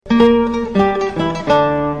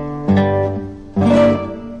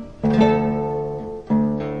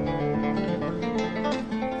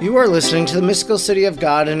listening to the Mystical City of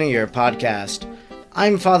God in a Year podcast.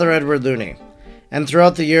 I'm Father Edward Looney, and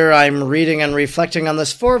throughout the year I'm reading and reflecting on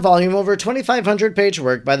this 4-volume, over 2,500-page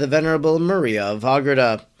work by the Venerable Maria of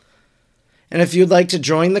Agreda. And if you'd like to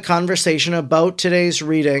join the conversation about today's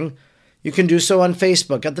reading, you can do so on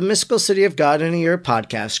Facebook at the Mystical City of God in a Year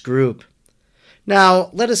podcast group.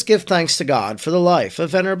 Now, let us give thanks to God for the life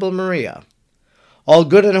of Venerable Maria. All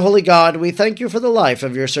good and holy God, we thank you for the life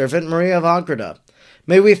of your servant Maria of Agreda.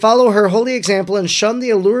 May we follow her holy example and shun the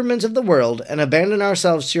allurements of the world and abandon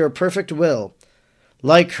ourselves to your perfect will.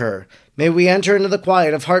 Like her, may we enter into the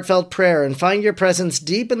quiet of heartfelt prayer and find your presence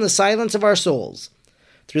deep in the silence of our souls.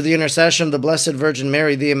 Through the intercession of the Blessed Virgin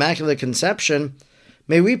Mary, the Immaculate Conception,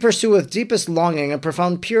 may we pursue with deepest longing a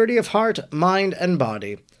profound purity of heart, mind, and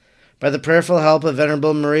body. By the prayerful help of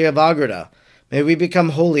Venerable Maria of Agreda, may we become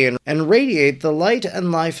holy and radiate the light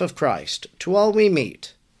and life of Christ to all we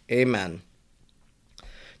meet. Amen.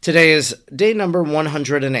 Today is day number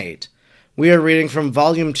 108. We are reading from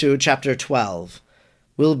Volume 2, Chapter 12.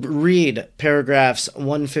 We'll read paragraphs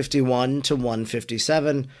 151 to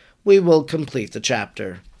 157. We will complete the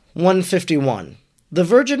chapter. 151. The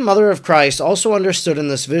Virgin Mother of Christ also understood in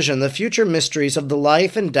this vision the future mysteries of the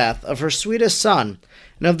life and death of her sweetest Son,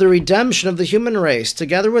 and of the redemption of the human race,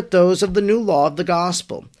 together with those of the new law of the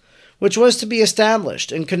gospel, which was to be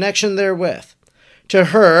established in connection therewith. To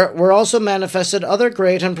her were also manifested other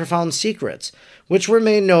great and profound secrets, which were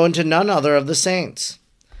made known to none other of the saints.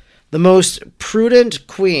 The most prudent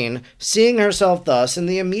queen, seeing herself thus in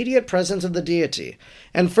the immediate presence of the deity,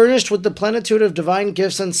 and furnished with the plenitude of divine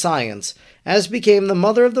gifts and science, as became the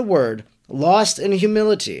mother of the Word, lost in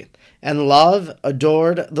humility, and love,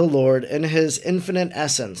 adored the Lord in his infinite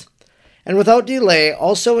essence, and without delay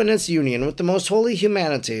also in its union with the most holy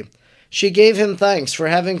humanity, she gave him thanks for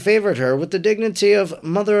having favored her with the dignity of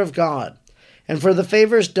Mother of God, and for the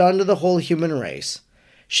favors done to the whole human race.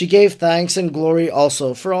 She gave thanks and glory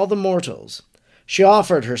also for all the mortals. She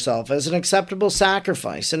offered herself as an acceptable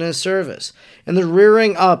sacrifice in his service, in the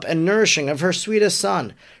rearing up and nourishing of her sweetest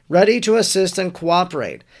Son, ready to assist and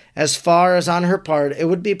cooperate, as far as on her part it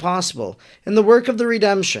would be possible, in the work of the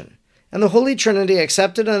redemption. And the Holy Trinity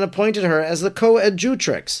accepted and appointed her as the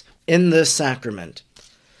coadjutrix in this sacrament.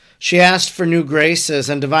 She asked for new graces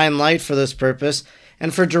and divine light for this purpose,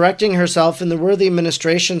 and for directing herself in the worthy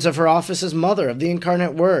ministrations of her office as Mother of the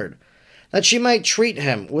Incarnate Word, that she might treat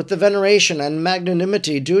him with the veneration and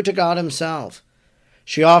magnanimity due to God himself.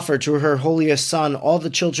 She offered to her holiest Son all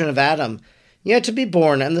the children of Adam, yet to be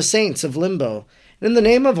born, and the saints of Limbo. And in the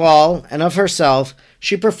name of all, and of herself,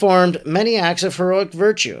 she performed many acts of heroic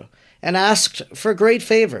virtue, and asked for great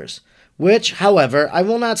favors, which, however, I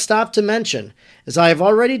will not stop to mention, as I have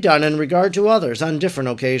already done in regard to others on different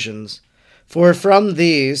occasions. For from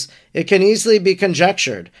these it can easily be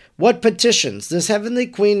conjectured what petitions this heavenly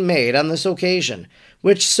queen made on this occasion,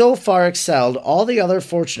 which so far excelled all the other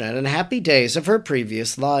fortunate and happy days of her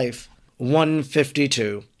previous life.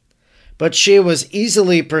 152. But she was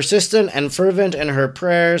easily persistent and fervent in her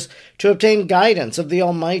prayers to obtain guidance of the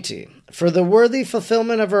Almighty, for the worthy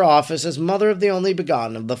fulfillment of her office as Mother of the only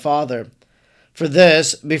begotten of the Father. For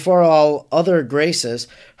this, before all other graces,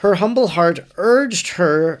 her humble heart urged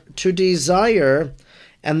her to desire,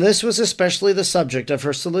 and this was especially the subject of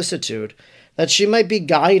her solicitude, that she might be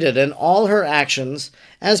guided in all her actions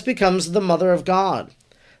as becomes the Mother of God.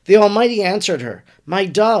 The Almighty answered her, "My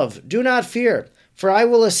dove, do not fear, for I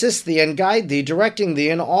will assist thee and guide thee, directing thee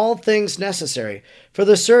in all things necessary for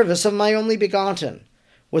the service of my only begotten."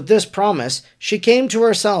 With this promise, she came to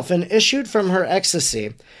herself and issued from her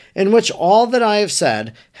ecstasy, in which all that I have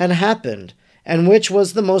said had happened, and which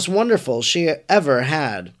was the most wonderful she ever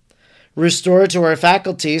had. Restored to her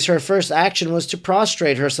faculties, her first action was to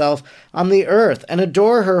prostrate herself on the earth and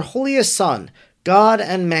adore her holiest Son, God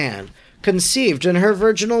and man, conceived in her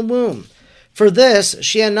virginal womb. For this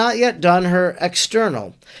she had not yet done her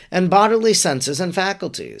external and bodily senses and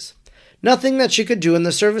faculties. Nothing that she could do in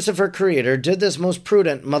the service of her Creator did this most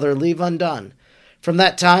prudent mother leave undone. From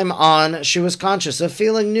that time on, she was conscious of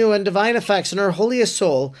feeling new and divine effects in her holiest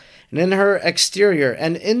soul and in her exterior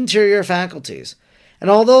and interior faculties.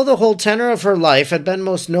 And although the whole tenor of her life had been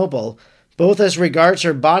most noble, both as regards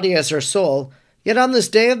her body as her soul, yet on this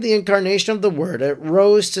day of the incarnation of the Word it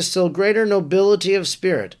rose to still greater nobility of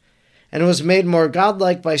spirit, and was made more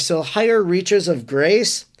godlike by still higher reaches of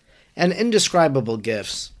grace and indescribable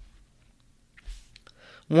gifts.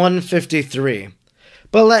 153.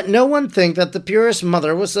 But let no one think that the purest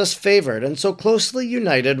mother was thus favored and so closely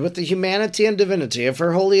united with the humanity and divinity of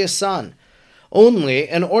her holiest Son. only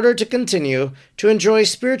in order to continue to enjoy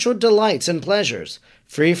spiritual delights and pleasures,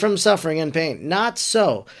 free from suffering and pain. Not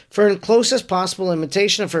so, for in closest possible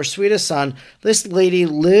imitation of her sweetest Son, this lady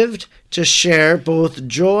lived to share both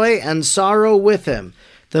joy and sorrow with him.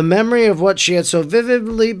 The memory of what she had so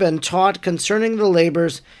vividly been taught concerning the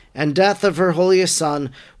labors and death of her holiest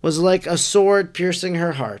Son was like a sword piercing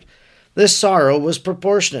her heart. This sorrow was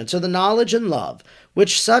proportionate to the knowledge and love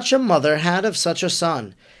which such a mother had of such a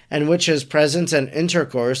Son, and which his presence and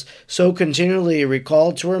intercourse so continually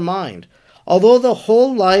recalled to her mind. Although the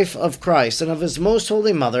whole life of Christ and of his most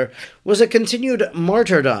holy mother was a continued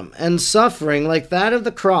martyrdom and suffering like that of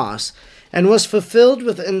the cross, and was filled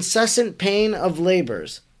with incessant pain and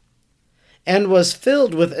labors,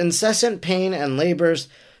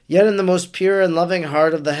 yet in the most pure and loving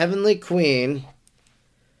heart of the heavenly Queen,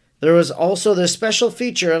 there was also this special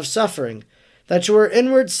feature of suffering, that to her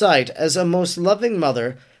inward sight, as a most loving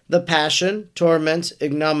mother, the passion, torments,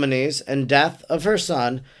 ignominies, and death of her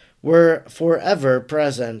Son were forever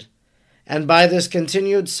present. And by this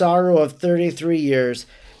continued sorrow of 33 years,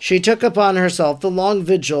 she took upon herself the long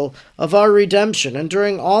vigil of our redemption, and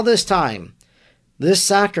during all this time, this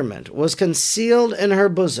sacrament was concealed in her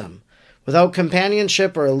bosom, without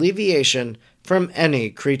companionship or alleviation from any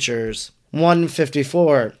creatures.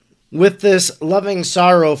 154. With this loving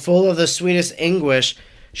sorrow full of the sweetest anguish,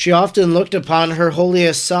 she often looked upon her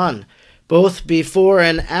holiest Son, both before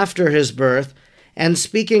and after his birth, and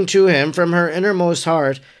speaking to him from her innermost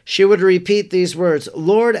heart, she would repeat these words,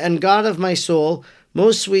 Lord and God of my soul,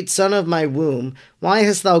 most sweet Son of my womb, why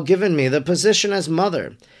hast thou given me the position as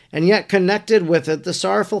mother, and yet connected with it the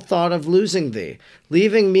sorrowful thought of losing thee,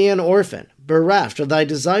 leaving me an orphan, bereft of thy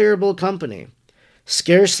desirable company?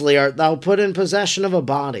 Scarcely art thou put in possession of a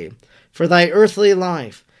body, for thy earthly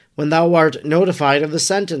life, when thou art notified of the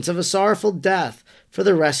sentence of a sorrowful death for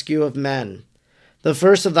the rescue of men. The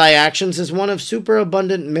first of thy actions is one of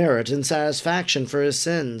superabundant merit and satisfaction for his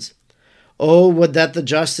sins. O would that the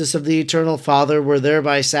justice of the eternal Father were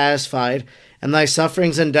thereby satisfied, and thy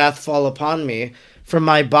sufferings and death fall upon me. From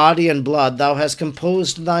my body and blood thou hast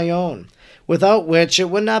composed thy own, without which it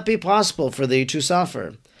would not be possible for thee to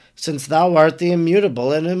suffer, since thou art the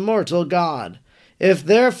immutable and immortal God. If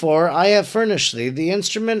therefore I have furnished thee the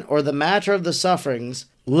instrument or the matter of the sufferings,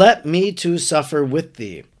 let me too suffer with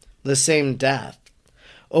thee the same death.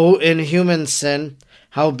 O inhuman sin,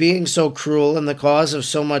 how being so cruel and the cause of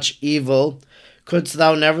so much evil, couldst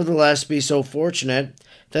thou nevertheless be so fortunate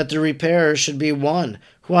that the repairer should be one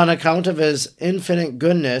who on account of his infinite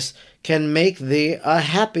goodness can make thee a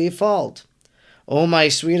happy fault? O my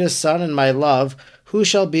sweetest Son and my love, who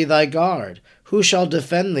shall be thy guard? Who shall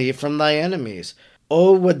defend thee from thy enemies?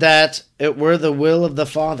 O would that it were the will of the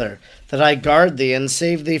Father, that I guard thee and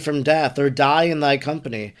save thee from death, or die in thy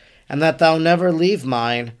company, and that thou never leave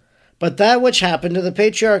mine. But that which happened to the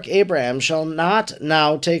patriarch Abraham shall not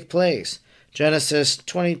now take place. Genesis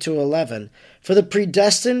 22:11. For the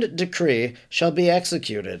predestined decree shall be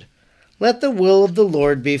executed. Let the will of the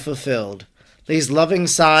Lord be fulfilled. These loving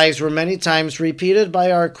sighs were many times repeated by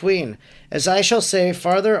our Queen, as I shall say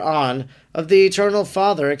farther on of the Eternal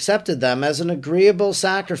Father accepted them as an agreeable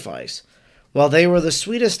sacrifice, while they were the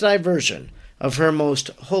sweetest diversion of her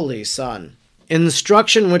most holy Son.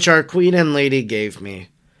 Instruction which our Queen and Lady gave me.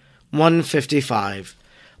 155.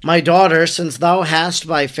 My daughter, since thou hast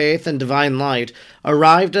by faith and divine light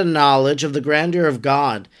arrived at a knowledge of the grandeur of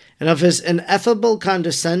God and of his ineffable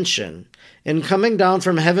condescension in coming down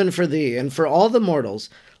from heaven for thee and for all the mortals,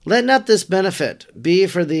 let not this benefit be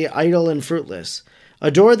for thee idle and fruitless.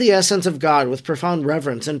 Adore the essence of God with profound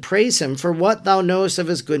reverence, and praise him for what thou knowest of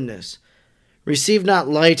his goodness. Receive not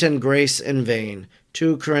light and grace in vain.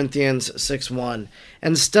 2 Corinthians 6:1,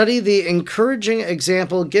 and study the encouraging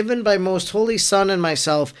example given by most holy Son and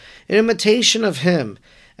myself in imitation of him,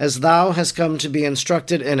 as thou hast come to be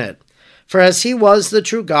instructed in it. For as he was the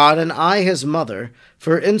true God, and I his mother,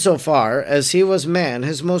 for insofar as he was man,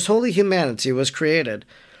 his most holy humanity was created.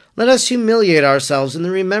 Let us humiliate ourselves in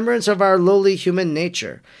the remembrance of our lowly human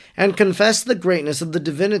nature, and confess the greatness of the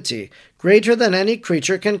divinity, greater than any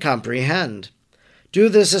creature can comprehend. Do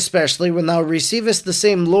this especially when thou receivest the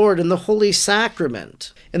same Lord in the holy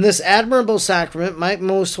sacrament. In this admirable sacrament, my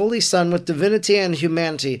most holy Son, with divinity and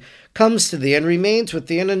humanity, comes to thee and remains with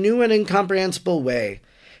thee in a new and incomprehensible way.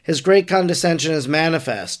 His great condescension is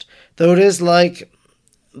manifest, though it is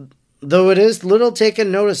little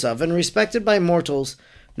taken notice of and respected by mortals,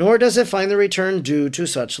 nor does it find the return due to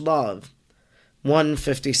such love.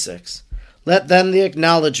 156. Let then the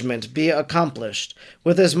acknowledgment be accomplished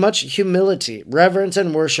with as much humility, reverence,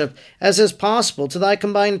 and worship as is possible to thy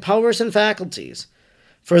combined powers and faculties.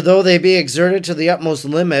 For though they be exerted to the utmost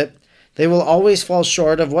limit, they will always fall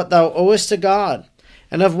short of what thou owest to God,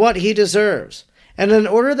 and of what he deserves. And in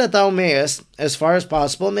order that thou mayest, as far as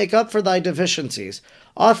possible, make up for thy deficiencies,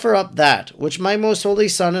 offer up that which my most holy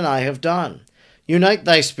Son and I have done. Unite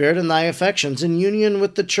thy spirit and thy affections in union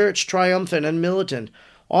with the church triumphant and militant,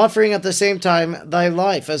 offering at the same time thy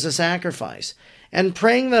life as a sacrifice, and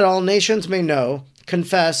praying that all nations may know,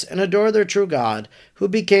 confess, and adore their true God, who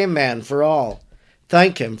became man for all.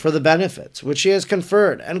 Thank him for the benefits which he has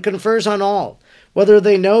conferred and confers on all, whether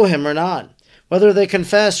they know him or not, whether they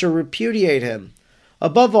confess or repudiate him.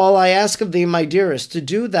 Above all, I ask of thee, my dearest, to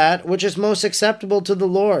do that which is most acceptable to the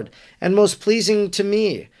Lord, and most pleasing to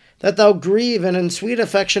me, that thou grieve and in sweet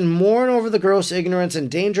affection mourn over the gross ignorance and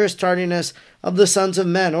dangerous tardiness of the sons of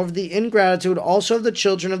men, over the ingratitude also of the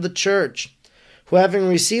children of the church, who having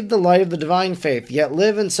received the light of the divine faith, yet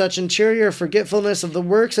live in such interior forgetfulness of the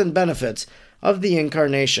works and benefits of the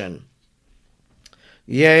Incarnation.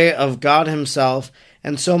 Yea, of God himself,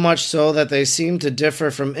 and so much so that they seem to differ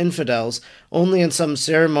from infidels only in some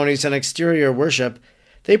ceremonies and exterior worship,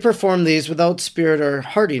 they perform these without spirit or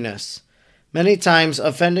heartiness, many times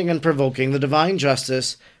offending and provoking the divine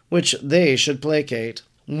justice which they should placate.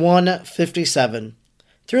 157.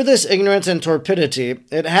 Through this ignorance and torpidity,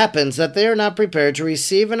 it happens that they are not prepared to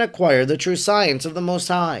receive and acquire the true science of the Most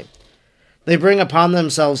High. They bring upon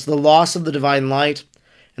themselves the loss of the divine light,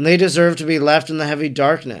 and they deserve to be left in the heavy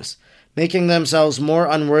darkness, making themselves more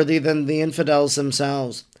unworthy than the infidels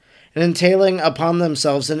themselves, and entailing upon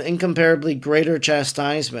themselves an incomparably greater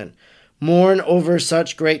chastisement. Mourn over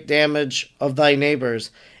such great damage of thy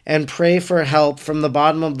neighbors, and pray for help from the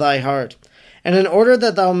bottom of thy heart. And in order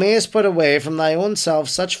that thou mayest put away from thy own self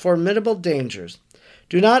such formidable dangers,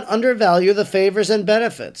 do not undervalue the favors and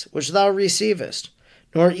benefits which thou receivest,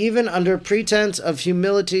 nor even under pretense of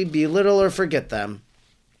humility belittle or forget them.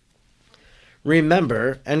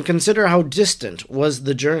 Remember and consider how distant was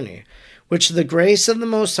the journey, which the grace of the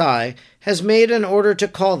Most High has made in order to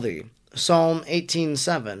call thee. Psalm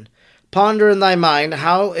 18:7. Ponder in thy mind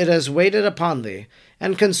how it has waited upon thee,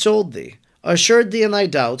 and consoled thee, assured thee in thy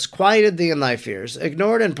doubts, quieted thee in thy fears,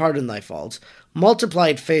 ignored and pardoned thy faults,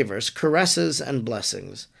 multiplied favors, caresses, and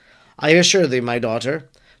blessings. I assure thee, my daughter,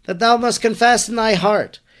 that thou must confess in thy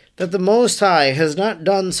heart that the Most High has not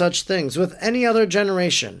done such things with any other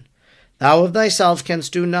generation. Thou of thyself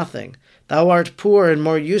canst do nothing. Thou art poor and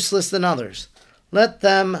more useless than others. Let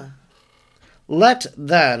then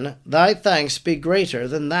thy thanks be greater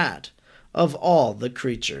than that of all the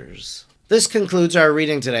creatures. This concludes our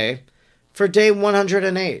reading today for day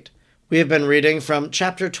 108. We have been reading from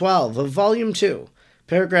chapter 12 of volume 2,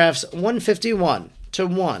 paragraphs 151 to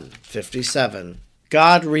 157.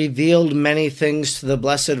 God revealed many things to the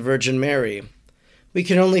Blessed Virgin Mary. We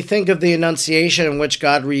can only think of the Annunciation in which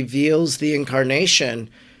God reveals the Incarnation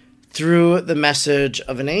through the message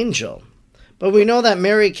of an angel. But we know that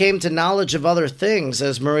Mary came to knowledge of other things,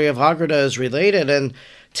 as Maria of Agreda is related, and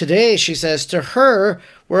today, she says, to her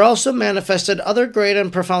were also manifested other great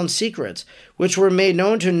and profound secrets, which were made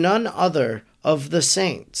known to none other of the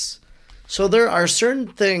saints. So there are certain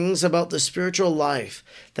things about the spiritual life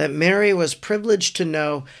that Mary was privileged to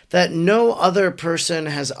know that no other person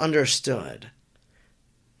has understood.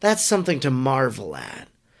 That's something to marvel at.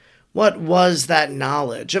 What was that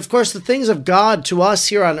knowledge? Of course, the things of God to us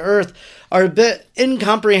here on earth are a bit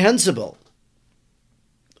incomprehensible.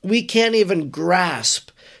 We can't even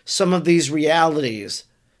grasp some of these realities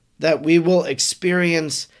that we will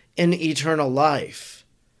experience in eternal life.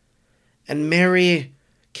 And Mary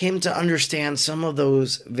came to understand some of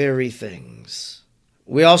those very things.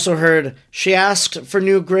 We also heard she asked for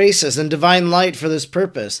new graces and divine light for this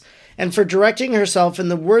purpose, and for directing herself in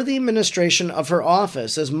the worthy ministration of her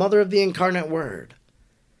office as Mother of the Incarnate Word.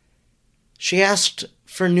 She asked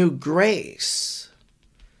for new grace.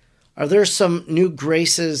 Are there some new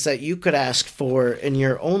graces that you could ask for in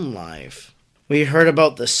your own life? We heard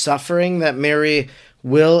about the suffering that Mary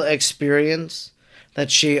will experience, that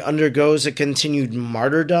she undergoes a continued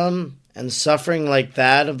martyrdom and suffering like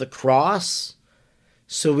that of the cross.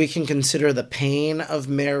 So we can consider the pain of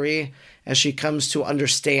Mary as she comes to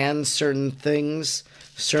understand certain things,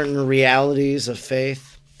 certain realities of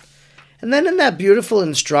faith. And then in that beautiful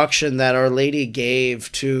instruction that Our Lady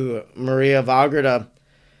gave to Maria of Agreda,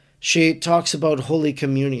 she talks about Holy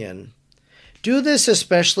Communion. Do this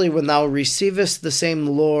especially when thou receivest the same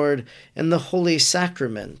Lord in the Holy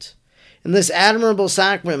Sacrament. In this admirable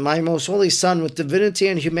sacrament, my most holy Son, with divinity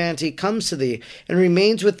and humanity, comes to thee and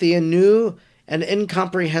remains with thee in new and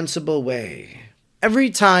incomprehensible way.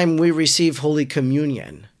 Every time we receive Holy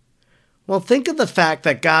Communion, Well, think of the fact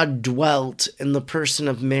that God dwelt in the person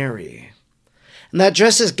of Mary. And that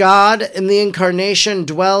just as God in the incarnation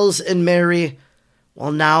dwells in Mary,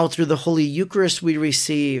 well, now through the Holy Eucharist we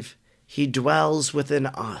receive, he dwells within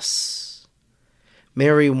us.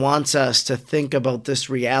 Mary wants us to think about this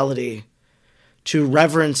reality, to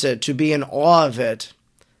reverence it, to be in awe of it,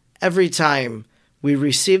 every time we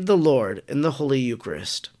receive the Lord in the Holy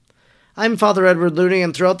Eucharist. I'm Father Edward Looney,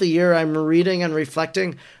 and throughout the year I'm reading and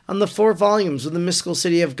reflecting on the 4 volumes of the Mystical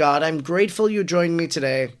City of God. I'm grateful you joined me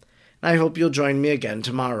today, and I hope you'll join me again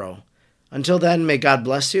tomorrow. Until then, may God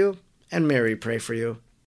bless you, and Mary pray for you.